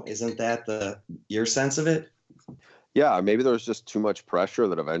 Isn't that your sense of it? Yeah, maybe there was just too much pressure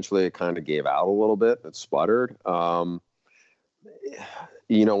that eventually it kind of gave out a little bit. It sputtered. When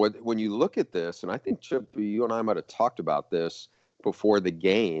you look at this, and I think, Chip, you and I might have talked about this before the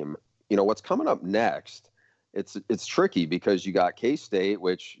game, what's coming up next, it's tricky because you got K-State,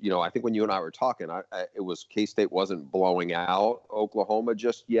 which, I think when you and I were talking, it was K-State wasn't blowing out Oklahoma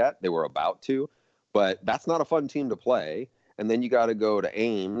just yet. They were about to, but that's not a fun team to play. And then you got to go to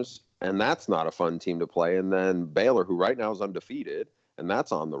Ames, and that's not a fun team to play. And then Baylor, who right now is undefeated, and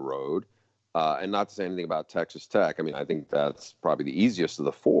that's on the road. And not to say anything about Texas Tech. I mean, I think that's probably the easiest of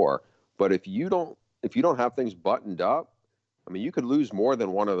the 4. But if you don't have things buttoned up, I mean, you could lose more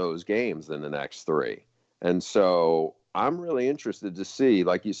than one of those games in the next 3. And so I'm really interested to see,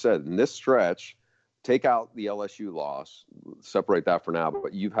 like you said, in this stretch, take out the LSU loss, separate that for now.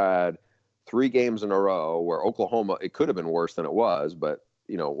 But you've had 3 games in a row where Oklahoma, it could have been worse than it was, but,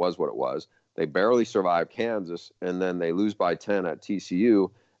 it was what it was. They barely survived Kansas, and then they lose by 10 at TCU.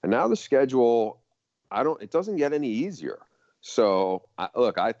 And now the schedule, it doesn't get any easier. So,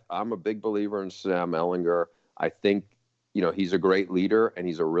 I'm a big believer in Sam Ehlinger. I think, he's a great leader, and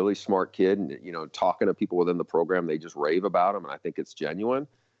he's a really smart kid. And, talking to people within the program, they just rave about him, and I think it's genuine.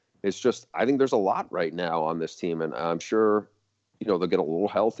 It's just, I think there's a lot right now on this team, and I'm sure, they'll get a little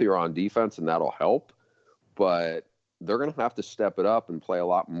healthier on defense, and that'll help. But they're going to have to step it up and play a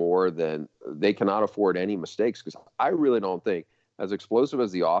lot more than they cannot afford any mistakes, because I really don't think, as explosive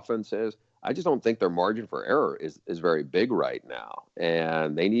as the offense is, I just don't think their margin for error is very big right now.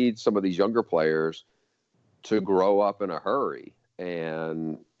 And they need some of these younger players to grow up in a hurry.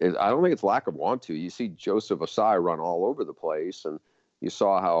 And I don't think it's lack of want to. You see Joseph Asai run all over the place, and you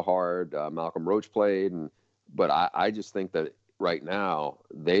saw how hard Malcolm Roach played. But I just think that right now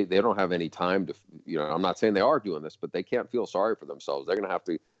they don't have any time to, I'm not saying they are doing this, but they can't feel sorry for themselves. They're going to have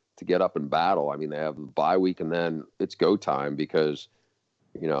to get up and battle. I mean, they have the bye week, and then it's go time, because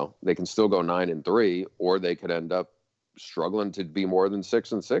they can still go 9-3, or they could end up struggling to be more than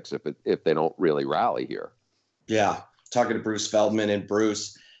 6-6 if they don't really rally here. Yeah, talking to Bruce Feldman, and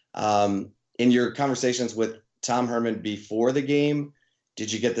Bruce, in your conversations with Tom Herman before the game,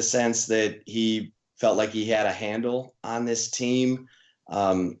 did you get the sense that he felt like he had a handle on this team?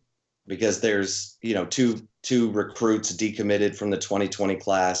 Because there's, two recruits decommitted from the 2020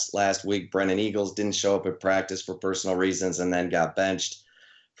 class last week. Brennan Eagles didn't show up at practice for personal reasons and then got benched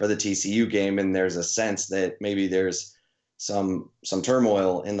for the TCU game. And there's a sense that maybe there's some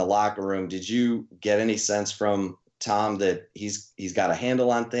turmoil in the locker room. Did you get any sense from Tom that he's got a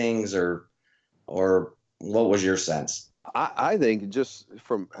handle on things, or what was your sense? I think, just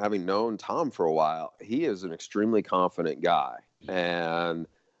from having known Tom for a while, he is an extremely confident guy. And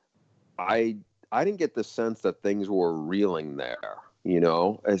I didn't get the sense that things were reeling there,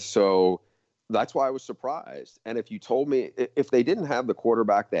 And so that's why I was surprised. And if you told me, if they didn't have the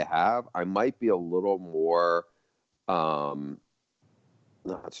quarterback they have, I might be a little more, not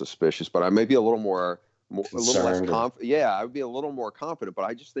suspicious, but I may be a little more a little less confident. Yeah, I would be a little more confident. But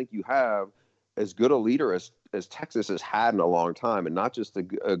I just think you have as good a leader as Texas has had in a long time, and not just a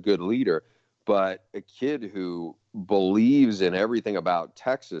good leader, but a kid who believes in everything about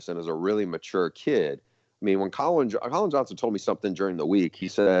Texas and is a really mature kid. I mean, when Colin Johnson told me something during the week, he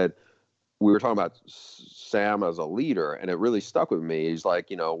said, we were talking about Sam as a leader, and it really stuck with me. He's like,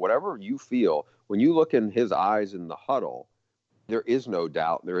 whatever you feel, when you look in his eyes in the huddle, there is no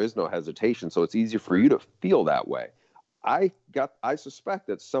doubt, there is no hesitation. So it's easy for you to feel that way. I suspect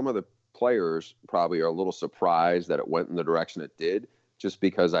that some of the players probably are a little surprised that it went in the direction it did, just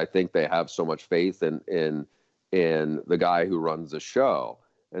because I think they have so much faith in the guy who runs the show.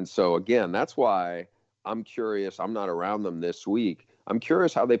 And so again, that's why I'm curious. I'm not around them this week. I'm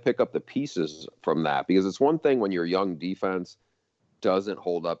curious how they pick up the pieces from that, because it's one thing when your young defense doesn't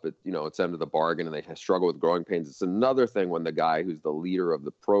hold up at its end of the bargain and they struggle with growing pains. It's another thing when the guy who's the leader of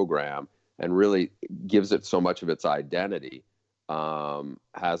the program and really gives it so much of its identity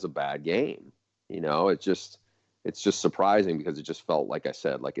has a bad game. It's just surprising, because it just felt, like I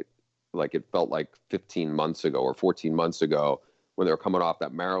said, like it felt like 15 months ago or 14 months ago when they were coming off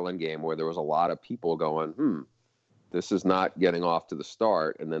that Maryland game where there was a lot of people going, this is not getting off to the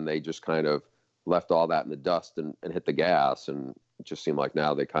start. And then they just kind of left all that in the dust and hit the gas. And it just seemed like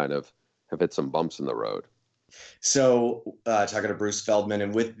now they kind of have hit some bumps in the road. So talking to Bruce Feldman,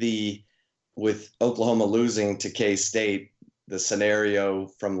 and with Oklahoma losing to K-State, the scenario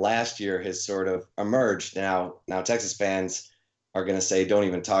from last year has sort of emerged. Now Texas fans are going to say, don't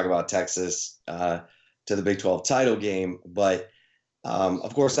even talk about Texas to the Big 12 title game. But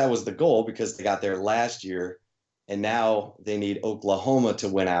of course, that was the goal, because they got there last year, and now they need Oklahoma to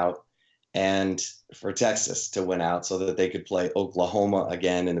win out and for Texas to win out so that they could play Oklahoma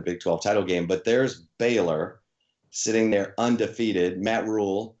again in the Big 12 title game. But there's Baylor sitting there undefeated. Matt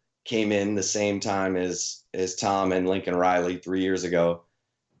Rule came in the same time as Tom and Lincoln Riley 3 years ago.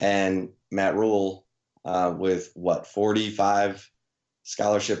 And Matt Rule with 45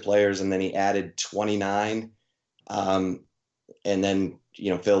 scholarship players, and then he added 29 and then,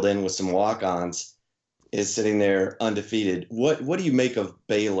 filled in with some walk-ons, is sitting there undefeated. What do you make of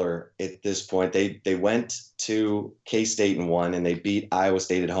Baylor at this point? They went to K-State and won, and they beat Iowa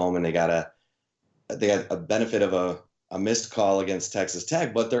State at home, and they got a benefit of a missed call against Texas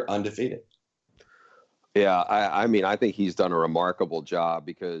Tech, but they're undefeated. Yeah, I think he's done a remarkable job,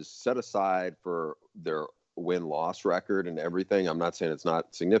 because set aside for their win-loss record and everything, I'm not saying it's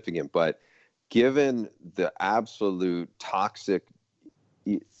not significant, but given the absolute toxic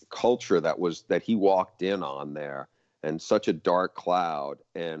culture that he walked in on there, and such a dark cloud.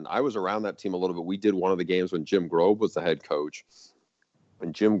 And I was around that team a little bit. We did one of the games when Jim Grobe was the head coach,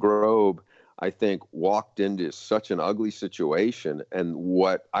 and Jim Grobe, I think, walked into such an ugly situation. And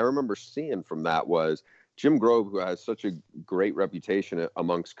what I remember seeing from that was Jim Grobe, who has such a great reputation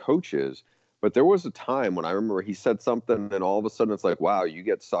amongst coaches, but there was a time when I remember he said something, and all of a sudden it's like, wow, you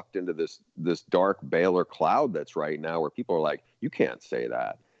get sucked into this dark Baylor cloud that's right now, where people are like, you can't say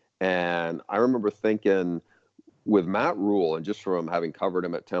that. And I remember thinking, with Matt Rule, and just from having covered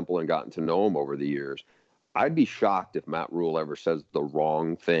him at Temple and gotten to know him over the years, I'd be shocked if Matt Rule ever says the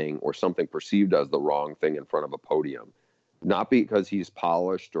wrong thing or something perceived as the wrong thing in front of a podium. Not because he's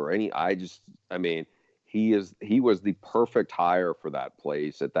polished or he was the perfect hire for that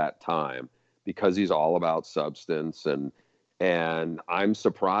place at that time, because he's all about substance. And I'm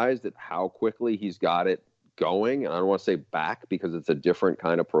surprised at how quickly he's got it going. And I don't want to say back, because it's a different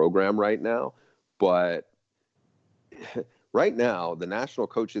kind of program right now. But right now, the National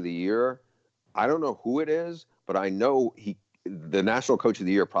Coach of the Year, I don't know who it is, but I know the National Coach of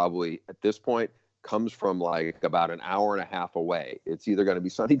the Year probably at this point comes from like about an hour and a half away. It's either going to be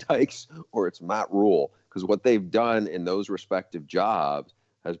Sonny Dykes or it's Matt Rule, because what they've done in those respective jobs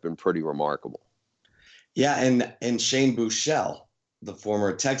has been pretty remarkable. Yeah, and Shane Buechele, the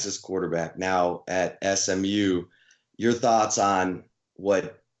former Texas quarterback, now at SMU. Your thoughts on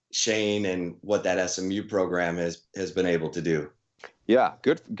what Shane and what that SMU program has been able to do? Yeah,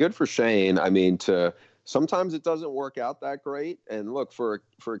 good for Shane. Sometimes it doesn't work out that great. And look, for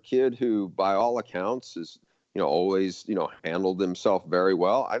a kid who, by all accounts, is always handled himself very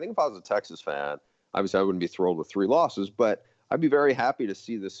well. I think if I was a Texas fan, obviously I wouldn't be thrilled with 3 losses, but I'd be very happy to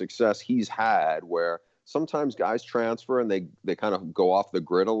see the success he's had, where sometimes guys transfer and they kind of go off the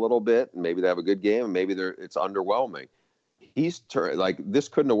grid a little bit, and maybe they have a good game and maybe it's underwhelming. This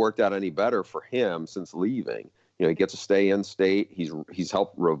couldn't have worked out any better for him since leaving. He gets to stay in state. He's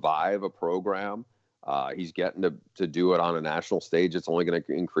helped revive a program. He's getting to do it on a national stage. It's only going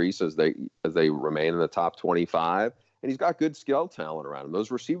to increase as they remain in the top 25. And he's got good skill talent around him.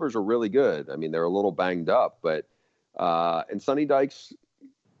 Those receivers are really good. They're a little banged up, but and Sonny Dykes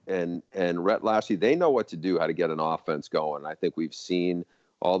and Rhett Lassie, they know what to do, how to get an offense going. I think we've seen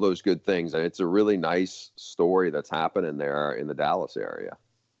all those good things, and it's a really nice story that's happening there in the Dallas area.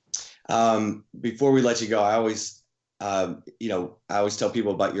 Before we let you go, I I always tell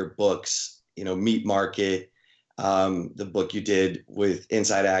people about your books, Meat Market, the book you did with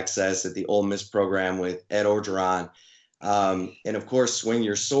Inside Access at the Ole Miss program with Ed Orgeron. And of course, Swing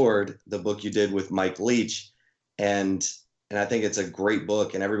Your Sword, the book you did with Mike Leach. And I think it's a great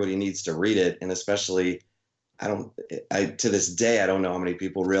book and everybody needs to read it. And especially, to this day, I don't know how many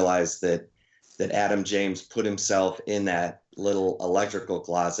people realize that Adam James put himself in that little electrical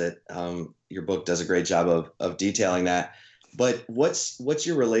closet. Your book does a great job of detailing that. But what's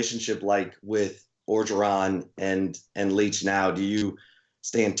your relationship like with Orgeron and Leach now? Do you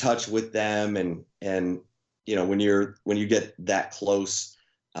stay in touch with them? And when you get that close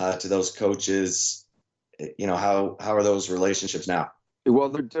to those coaches, how are those relationships now? Well,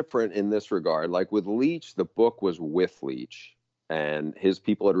 they're different in this regard. Like with Leach, the book was with Leach, and his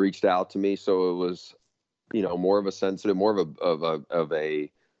people had reached out to me, so it was, more of a sensitive, more of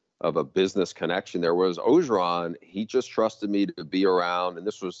a business connection. There was Orgeron. He just trusted me to be around, and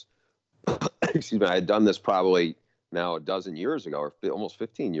this was, excuse me, I had done this probably now a dozen years ago, or almost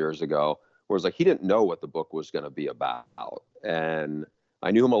 15 years ago. Where it's like he didn't know what the book was going to be about, and I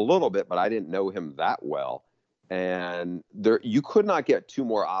knew him a little bit, but I didn't know him that well. And you could not get two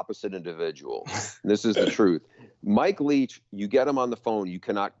more opposite individuals. This is the truth. Mike Leach, you get him on the phone, you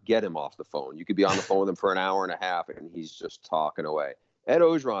cannot get him off the phone. You could be on the phone with him for an hour and a half, and he's just talking away. Ed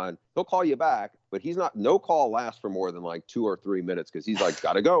Orgeron, he'll call you back, but no call lasts for more than like 2 or 3 minutes because he's like,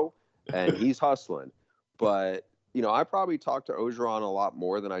 gotta go, and he's hustling. But I probably talk to Orgeron a lot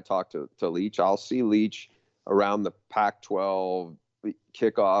more than I talk to Leach. I'll see Leach around the Pac-12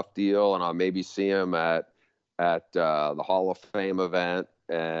 kickoff deal, and I'll maybe see him at the Hall of Fame event.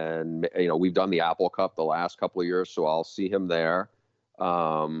 And, we've done the Apple Cup the last couple of years, so I'll see him there.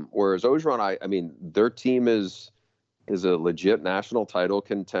 Whereas Orgeron, I mean, their team is a legit national title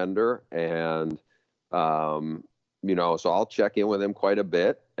contender. And, so I'll check in with him quite a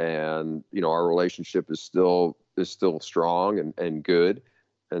bit. And, our relationship is still strong and good.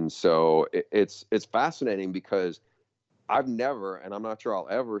 And so it's fascinating because I've never, and I'm not sure I'll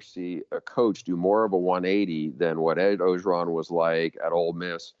ever see a coach do more of a 180 than what Ed Orgeron was like at Ole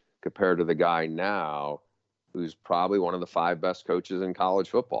Miss compared to the guy now, who's probably one of the 5 best coaches in college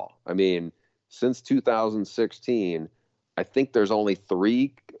football. I mean, since 2016, I think there's only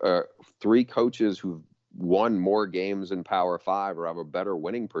three coaches who've won more games in Power 5 or have a better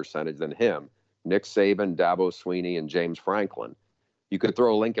winning percentage than him. Nick Saban, Dabo Swinney, and James Franklin. You could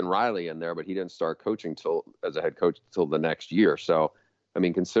throw Lincoln Riley in there, but he didn't start coaching as a head coach till the next year. So, I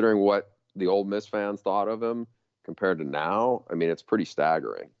mean, considering what the Ole Miss fans thought of him compared to now, I mean, it's pretty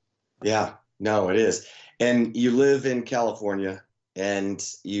staggering. Yeah, no, it is. And you live in California, and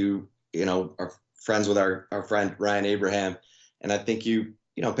you are friends with our friend Ryan Abraham, and I think you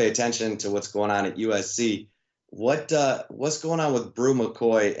pay attention to what's going on at USC. What's going on with Bru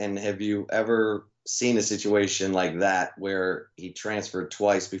McCoy, and have you ever seen a situation like that where he transferred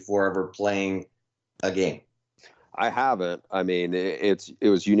twice before ever playing a game? I haven't. I mean, it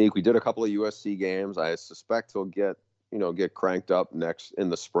was unique. We did a couple of USC games. I suspect he'll get cranked up next in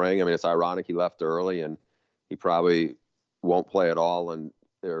the spring. I mean, it's ironic he left early, and he probably won't play at all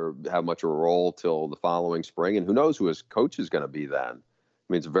or have much of a role till the following spring. And who knows who his coach is going to be then? I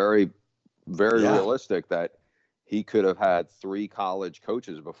mean, it's very, very realistic that he could have had 3 college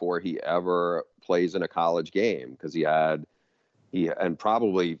coaches before he ever plays in a college game, because and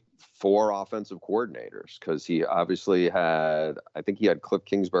probably 4 offensive coordinators, because he obviously I think he had Cliff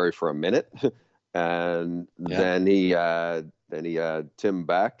Kingsbury for a minute, and then he had Tim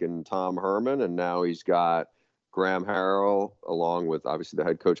Beck and Tom Herman, and now he's got Graham Harrell along with obviously the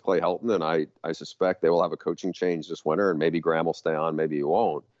head coach Clay Helton, and I suspect they will have a coaching change this winter, and maybe Graham will stay on, maybe he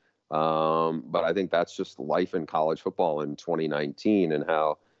won't. But I think that's just life in college football in 2019, and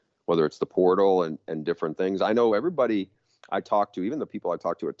how, whether it's the portal and different things. I know everybody I talked to, even the people I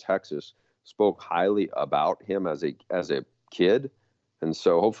talked to at Texas, spoke highly about him as a kid. And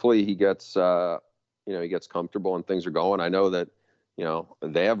so hopefully he gets comfortable and things are going. I know that,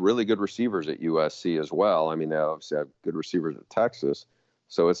 they have really good receivers at USC as well. I mean, they obviously have good receivers at Texas.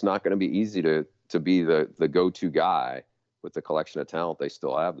 So it's not going to be easy to be the go-to guy with the collection of talent they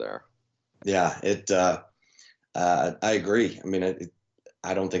still have there. Yeah, I agree. I mean,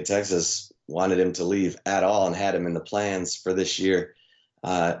 I don't think Texas wanted him to leave at all and had him in the plans for this year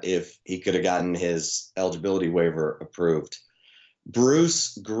if he could have gotten his eligibility waiver approved.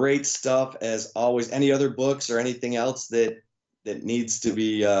 Bruce, great stuff as always. Any other books or anything else that needs to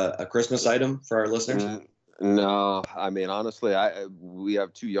be a Christmas item for our listeners? No, I mean, honestly, we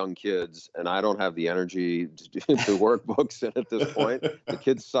have 2 young kids, and I don't have the energy to work books in at this point. The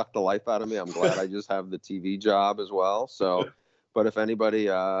kids suck the life out of me. I'm glad I just have the TV job as well. So, but if anybody,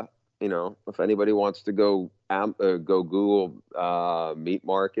 if anybody wants to go Google meat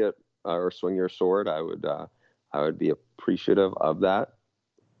market or swing your sword, I would be appreciative of that.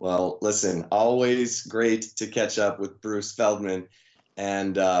 Well, listen, always great to catch up with Bruce Feldman,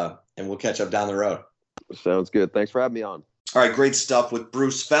 and we'll catch up down the road. Sounds good. Thanks for having me on. All right, great stuff with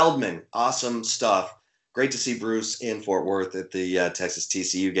Bruce Feldman. Awesome stuff. Great to see Bruce in Fort Worth at the Texas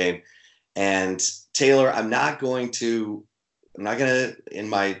TCU game. And Taylor, I'm not going to, in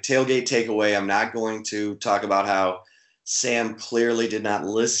my tailgate takeaway, I'm not going to talk about how Sam clearly did not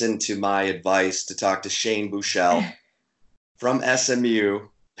listen to my advice to talk to Shane Buechele from SMU,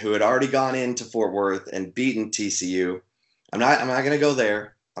 who had already gone into Fort Worth and beaten TCU. I'm not going to go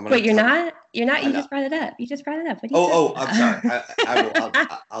there. Wait, you're not? You're not? You just brought it up. I'm sorry.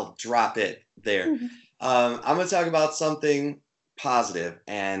 I'll drop it there. I'm going to talk about something positive,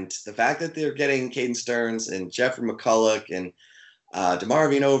 and the fact that they're getting Caden Stearns and Jeffrey McCulloch and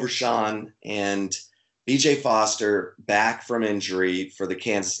DeMarvion Overshawn and BJ Foster back from injury for the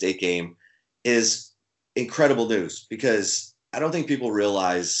Kansas State game is incredible news, because I don't think people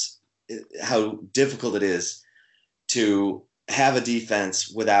realize how difficult it is to have a defense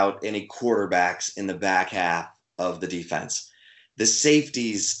without any quarterbacks in the back half of the defense. The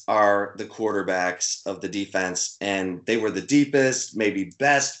safeties are the quarterbacks of the defense, and they were the deepest, maybe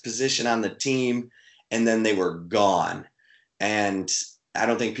best position on the team, and then they were gone. And I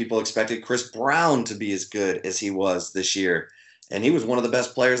don't think people expected Chris Brown to be as good as he was this year. And he was one of the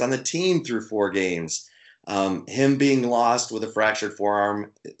best players on the team through 4 games. Him being lost with a fractured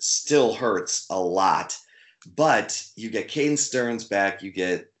forearm still hurts a lot. But you get Caden Stearns back, you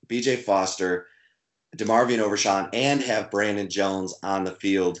get BJ Foster, DeMarvion Overshawn, and have Brandon Jones on the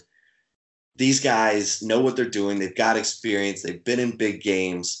field. These guys know what they're doing. They've got experience. They've been in big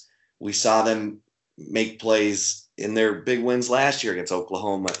games. We saw them make plays in their big wins last year against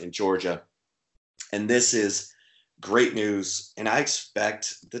Oklahoma and Georgia. And this is great news. And I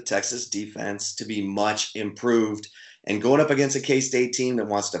expect the Texas defense to be much improved. And going up against a K-State team that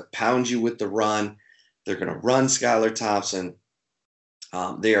wants to pound you with the run, they're going to run Skylar Thompson.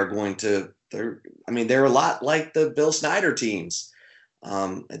 They're a lot like the Bill Snyder teams.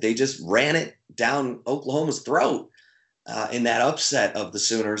 They just ran it down Oklahoma's throat in that upset of the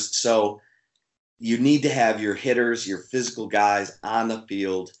Sooners. So you need to have your hitters, your physical guys on the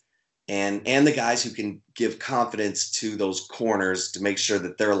field, and the guys who can give confidence to those corners to make sure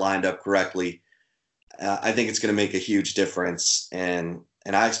that they're lined up correctly. I think it's going to make a huge difference. And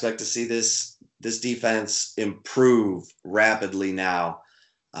I expect to see this defense improve rapidly now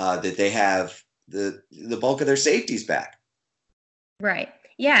that they have the bulk of their safeties back. Right.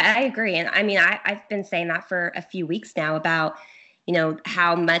 Yeah, I agree. And I mean, I've been saying that for a few weeks now about,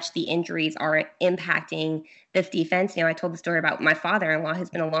 how much the injuries are impacting this defense. I told the story about my father-in-law, who's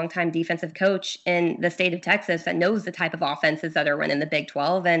been a longtime defensive coach in the state of Texas, that knows the type of offenses that are run in the Big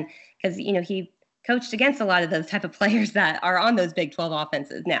 12. And because, he coached against a lot of those type of players that are on those Big 12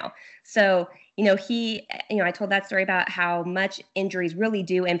 offenses now. So, I told that story about how much injuries really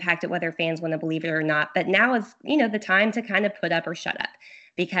do impact it, whether fans want to believe it or not. But now is, the time to kind of put up or shut up,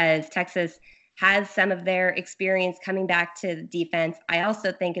 because Texas has some of their experience coming back to the defense. I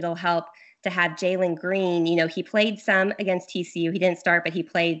also think it'll help to have Jalen Green. He played some against TCU. He didn't start, but he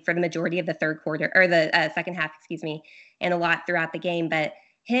played for the majority of the third quarter, or the second half, and a lot throughout the game. But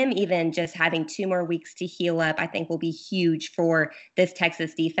him even just having 2 more weeks to heal up, I think will be huge for this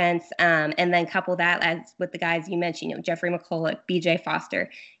Texas defense. And then couple that as with the guys you mentioned, Jeffrey McCulloch, BJ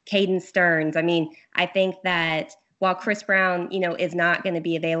Foster, Caden Stearns. I mean, I think that while Chris Brown, is not going to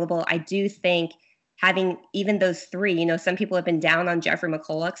be available, I do think having even those 3, some people have been down on Jeffrey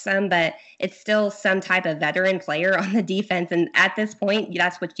McCulloch some, but it's still some type of veteran player on the defense. And at this point,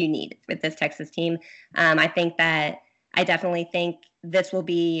 that's what you need with this Texas team. I definitely think this will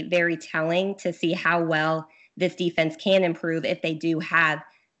be very telling to see how well this defense can improve if they do have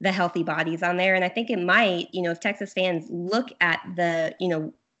the healthy bodies on there. And I think it might, if Texas fans look at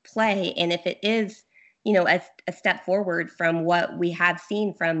the, play, and if it is, a step forward from what we have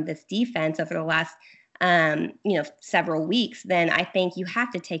seen from this defense over the last, several weeks, then I think you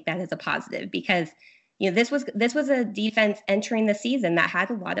have to take that as a positive, because this was a defense entering the season that had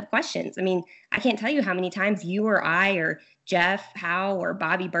a lot of questions. I mean, I can't tell you how many times you or I or Jeff Howe or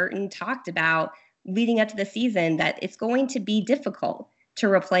Bobby Burton talked about leading up to the season that it's going to be difficult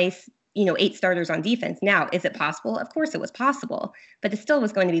to replace, 8 starters on defense. Now, is it possible? Of course it was possible, but it still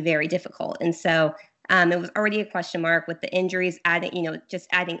was going to be very difficult. And so It was already a question mark with the injuries just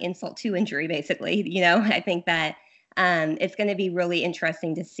adding insult to injury, basically. I think that it's going to be really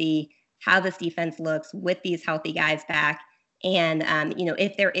interesting to see how this defense looks with these healthy guys back. And,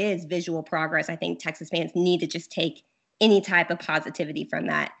 if there is visual progress, I think Texas fans need to just take any type of positivity from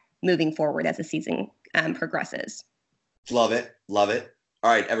that moving forward as the season progresses. Love it. Love it.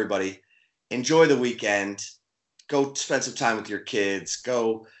 All right, everybody, enjoy the weekend. Go spend some time with your kids.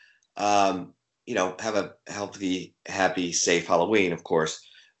 Go, have a healthy, happy, safe Halloween, of course.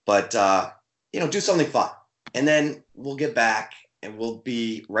 But, do something fun. And then we'll get back and we'll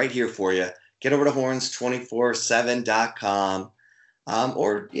be right here for you. Get over to horns247.com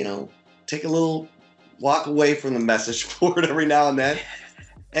or, take a little walk away from the message board every now and then.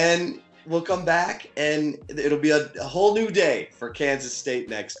 And we'll come back and it'll be a whole new day for Kansas State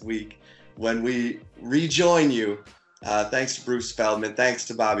next week when we rejoin you. Thanks to Bruce Feldman. Thanks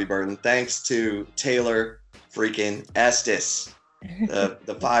to Bobby Burton. Thanks to Taylor freaking Estes, the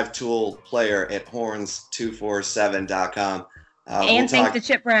 5-tool player at horns247.com. And thanks to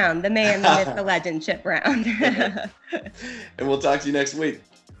Chip Brown, the man, the myth, the legend, Chip Brown. And we'll talk to you next week.